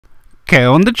Okay,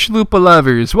 on the Chalupa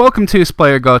lovers, welcome to this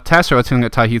player go test. We're at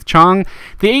Tahith Chong.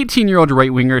 The 18-year-old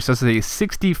right winger says a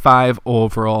 65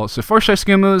 overall. So 4-star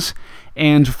skill moves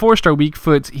and 4-star weak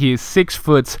foot. He is 6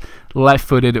 foot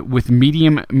left-footed with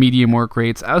medium work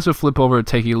rates. I also flip over to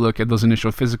take a look at those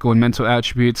initial physical and mental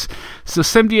attributes. So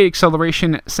 78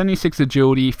 acceleration, 76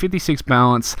 agility, 56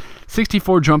 balance,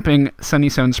 64 jumping,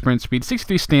 77 sprint speed,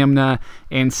 63 stamina,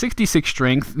 and 66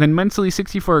 strength. Then mentally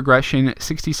 64 aggression,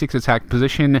 66 attack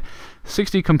position,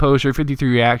 60 composure, 53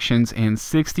 reactions, and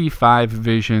 65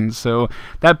 vision. So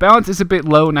that balance is a bit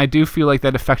low, and I do feel like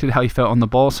that affected how he felt on the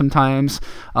ball sometimes,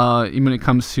 even when it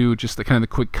comes to just the kind of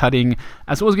the quick cutting,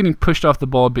 as well as getting pushed off the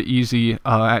ball a bit easy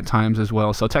at times as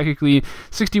well. So technically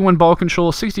 61 ball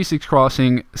control, 66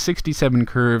 crossing, 67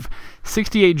 curve,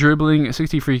 68 dribbling,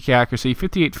 60 free kick accuracy,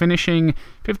 58 finishing,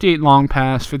 58 long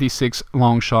pass, 56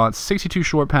 long shots, 62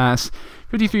 short pass,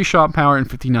 53 shot power, and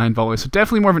 59 volley. So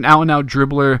definitely more of an out-and-out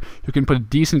dribbler who can put a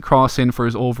decent cross in for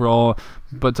his overall.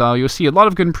 But you'll see a lot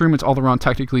of good improvements all around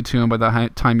technically to him by the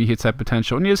time he hits that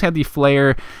potential. And he does have the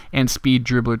flair and speed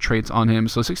dribbler traits on him.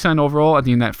 So 69 overall at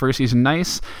the end of that first season,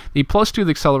 nice. The +2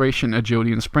 the acceleration,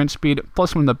 agility, and sprint speed.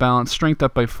 +1 the balance, strength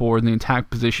up by 4, and the attack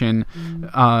position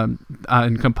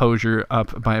and composure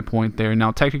up by a point there.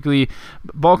 Now technically,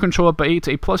 ball control up by 8,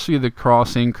 a +3 the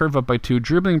crossing, curve up by 2,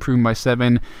 dribbling improved by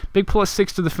 7, big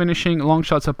 +6 to the finishing, long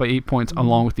shots up by 8 points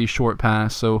along with the short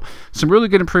pass. So some really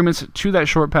good improvements to that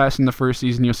short pass in the first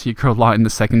season. You'll see it grow a lot in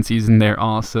the second season there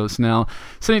also. So now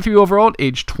 73 overall at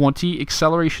age 20,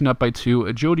 acceleration up by 2,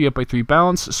 agility up by 3,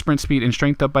 balance, sprint speed, and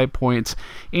strength up by points,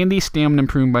 and the stamina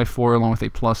improved by 4 along with a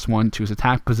 +1 to his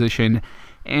attack position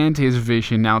and his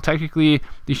vision. Now technically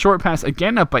the short pass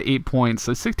again up by 8 points,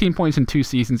 so 16 points in 2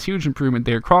 seasons, huge improvement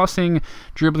there. Crossing,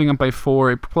 dribbling up by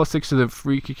 4, a +6 to the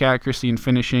free kick accuracy and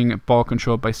finishing, ball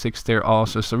control up by 6 there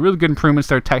also. So really good improvements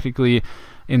there technically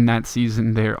in that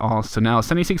season there also. Now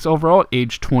 76 overall,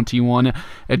 age 21,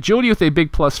 agility with a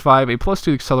big +5, a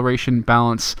 +2 acceleration,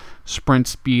 balance, sprint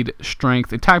speed,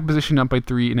 strength, attack position up by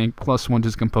 3, and a +1 to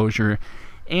his composure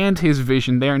and his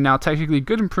vision there. Now technically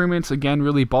good improvements, again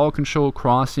really ball control,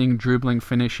 crossing, dribbling,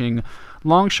 finishing,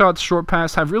 long shots, short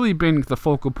pass have really been the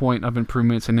focal point of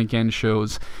improvements, and again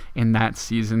shows in that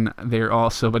season there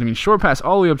also. But I mean, short pass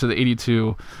all the way up to the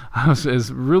 82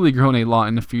 has really grown a lot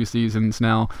in a few seasons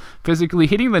now. Physically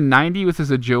hitting the 90 with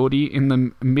his agility, in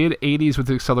the mid 80s with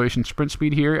the acceleration, sprint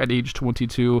speed here at age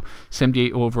 22,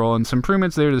 78 overall, and some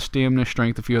improvements there to stamina,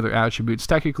 strength, a few other attributes.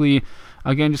 Technically,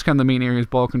 again, just kind of the main areas: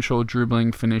 ball control,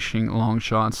 dribbling, finishing, long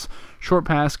shots, short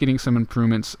pass, getting some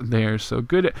improvements there. So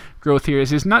good growth here.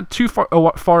 He's not too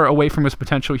far away from his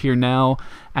potential here now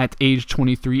at age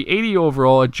 23. 80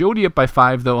 overall, agility up by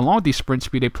 5 though, along with the sprint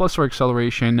speed, a +4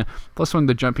 acceleration, +1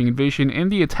 the jumping and vision,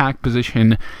 and the attack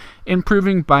position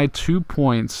improving by 2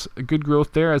 points. Good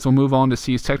growth there, as we'll move on to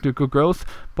see his technical growth.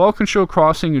 Ball control,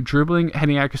 crossing, dribbling,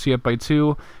 heading accuracy up by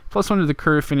 2, +1 to the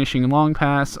curve, finishing, long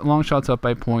pass, long shots up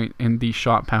by 1, and the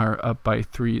shot power up by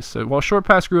 3. So while short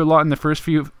pass grew a lot in the first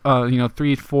few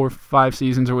 3, 4, 5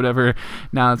 seasons or whatever,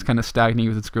 now it's kind of stagnating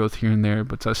with its growth here and there,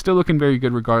 but still looking very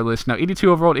good regardless. Now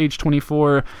 82 overall at age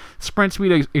 24, sprint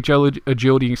speed,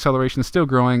 agility, and acceleration still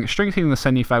growing, strength hitting the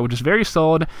 75, which is very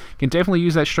solid. Can definitely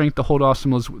use that strength to hold off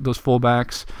some of those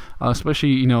fullbacks,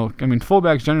 especially, I mean,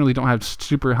 fullbacks generally don't have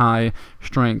super high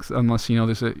strength unless,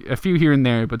 there's a few here and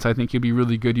there, but I think he'll be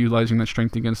really good utilizing that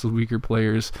strength against the weaker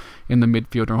players in the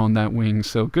midfield or on that wing.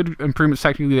 So good improvements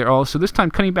technically there also. This time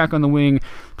cutting back on the wing,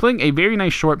 playing a very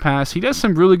nice short pass. He does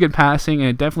some really good passing, and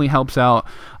it definitely helps out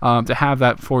to have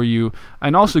that for you.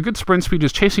 And also good sprint speed,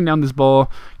 just chasing down this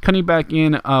ball, cutting back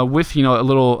in with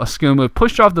a skill move.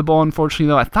 Pushed off the ball, unfortunately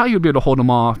though. I thought you'd be able to hold him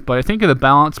off, but I think the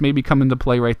balance maybe come into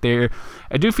play right there.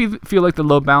 I do feel like the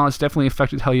low balance definitely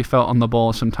affected how you felt on the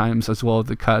ball sometimes, as well as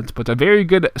the cuts. But a very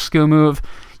good skill move.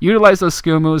 Utilize those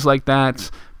skill moves like that,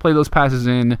 play those passes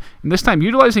in, and this time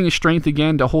utilizing his strength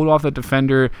again to hold off the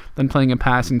defender, then playing a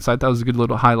pass inside. That was a good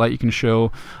little highlight you can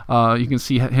show. You can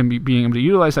see him being able to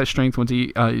utilize that strength once he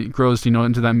grows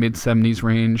into that mid-70s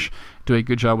range. Do a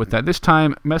good job with that. This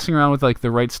time messing around with like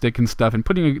the right stick and stuff, and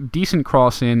putting a decent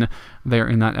cross in there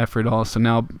in that effort also.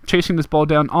 Now chasing this ball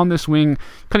down on this wing,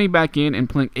 cutting back in and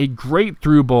playing a great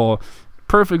through ball.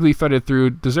 perfectly threaded through,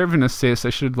 deserved an assist. I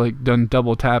should have like done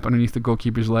double tap underneath the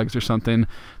goalkeeper's legs or something.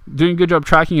 Doing a good job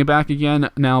tracking it back again.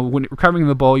 Now when recovering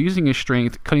the ball, using his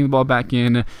strength, cutting the ball back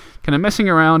in, kind of messing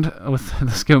around with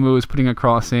the skill moves, putting a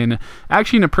cross in.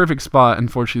 Actually in a perfect spot.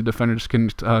 Unfortunately, the defender just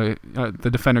couldn't. The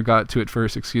defender got to it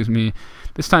first. Excuse me.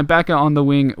 This time back out on the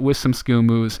wing with some skill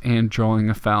moves and drawing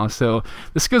a foul. So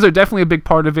the skills are definitely a big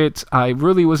part of it. I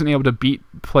really wasn't able to beat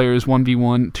players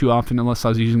 1v1 too often unless I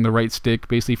was using the right stick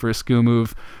basically for a skill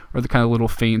move or the kind of little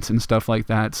feints and stuff like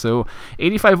that. So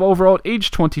 85 overall at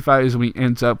age 25 is when he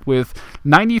ends up with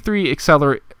 93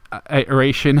 acceleration,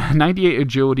 98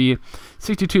 agility,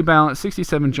 62 balance,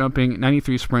 67 jumping,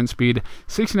 93 sprint speed,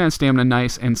 69 stamina,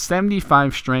 nice, and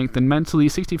 75 strength, and mentally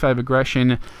 65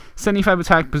 aggression, 75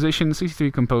 attack position,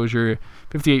 63 composure,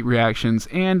 58 reactions,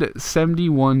 and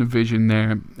 71 vision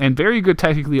there. And very good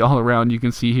technically all around. You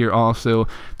can see here also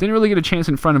didn't really get a chance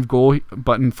in front of goal,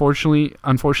 but unfortunately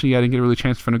I didn't get a really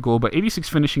chance in front of goal. But 86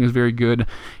 finishing is very good,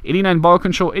 89 ball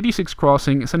control, 86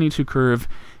 crossing, 72 curve,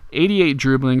 88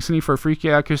 dribbling, 74 free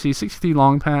kick accuracy, 63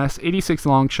 long pass, 86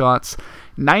 long shots,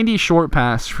 90 short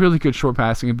pass, really good short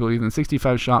passing ability, then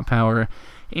 65 shot power,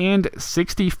 and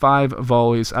 65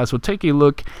 volleys. As we'll take a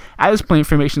look at his play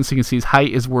information so you can see his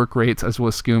height, his work rates, as well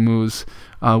as skill moves,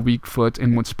 weak foot,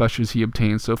 and what specials he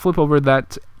obtains. So flip over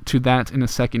to that in a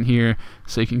second here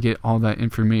so you can get all that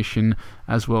information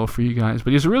as well for you guys.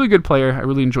 But he's a really good player. I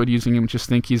really enjoyed using him. Just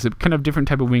think he's a kind of different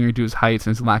type of winger due to his height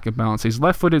and his lack of balance. He's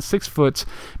left-footed, 6 foot,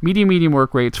 medium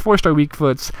work rates, 4-star weak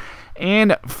foots,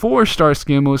 and 4-star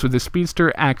skill moves with his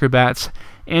speedster, acrobats,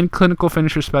 and clinical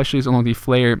finisher specialties along the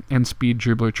flair and speed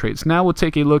dribbler traits. Now we'll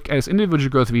take a look at his individual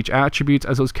growth of each attribute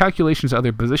as those calculations of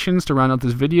other positions to round out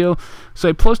this video. So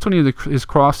a plus 20 of his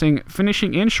crossing,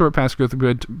 finishing, and short pass growth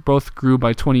both grew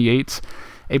by 28.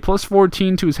 A plus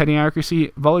 14 to his heading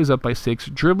accuracy, volleys up by 6,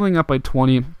 dribbling up by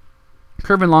 20,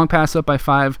 curve and long pass up by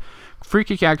 5, free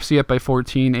kick accuracy up by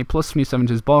 14, a plus 27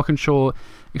 to his ball control,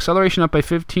 acceleration up by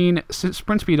 15,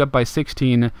 sprint speed up by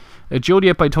 16, agility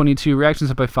up by 22,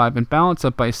 reactions up by 5, and balance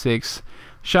up by 6.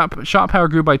 Shot power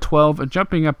grew by 12,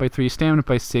 jumping up by 3, stamina up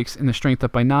by 6, and the strength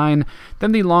up by 9.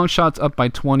 Then the long shots up by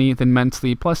 20, then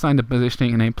mentally plus 9 to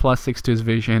positioning and a plus 6 to his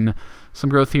vision. Some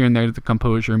growth here and there to the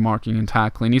composure, marking, and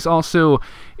tackling. He's also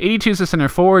 82 as a center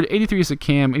forward, 83 as a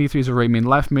cam, 83 as a right mid,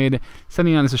 left mid,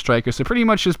 79 as a striker. So pretty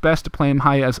much just best to play him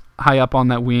high up on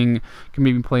that wing. Can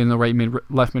maybe play in the right mid,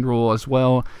 left mid role as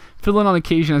well. Fill in on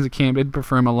occasion as a cam. I'd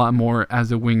prefer him a lot more as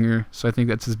a winger. So I think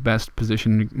that's his best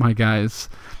position, my guys.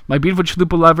 My beautiful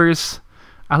Chalupa lovers,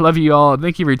 I love you all.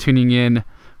 Thank you for tuning in.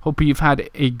 Hope you've had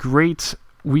a great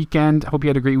weekend. Hope you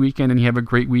had a great weekend and you have a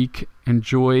great week.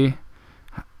 Enjoy.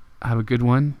 Have a good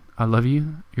one. I love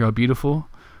you. You're all beautiful.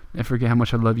 Never forget how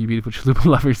much I love you, beautiful Chalupa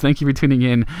lovers. Thank you for tuning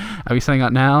in. I'll be signing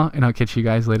out now, and I'll catch you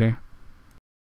guys later.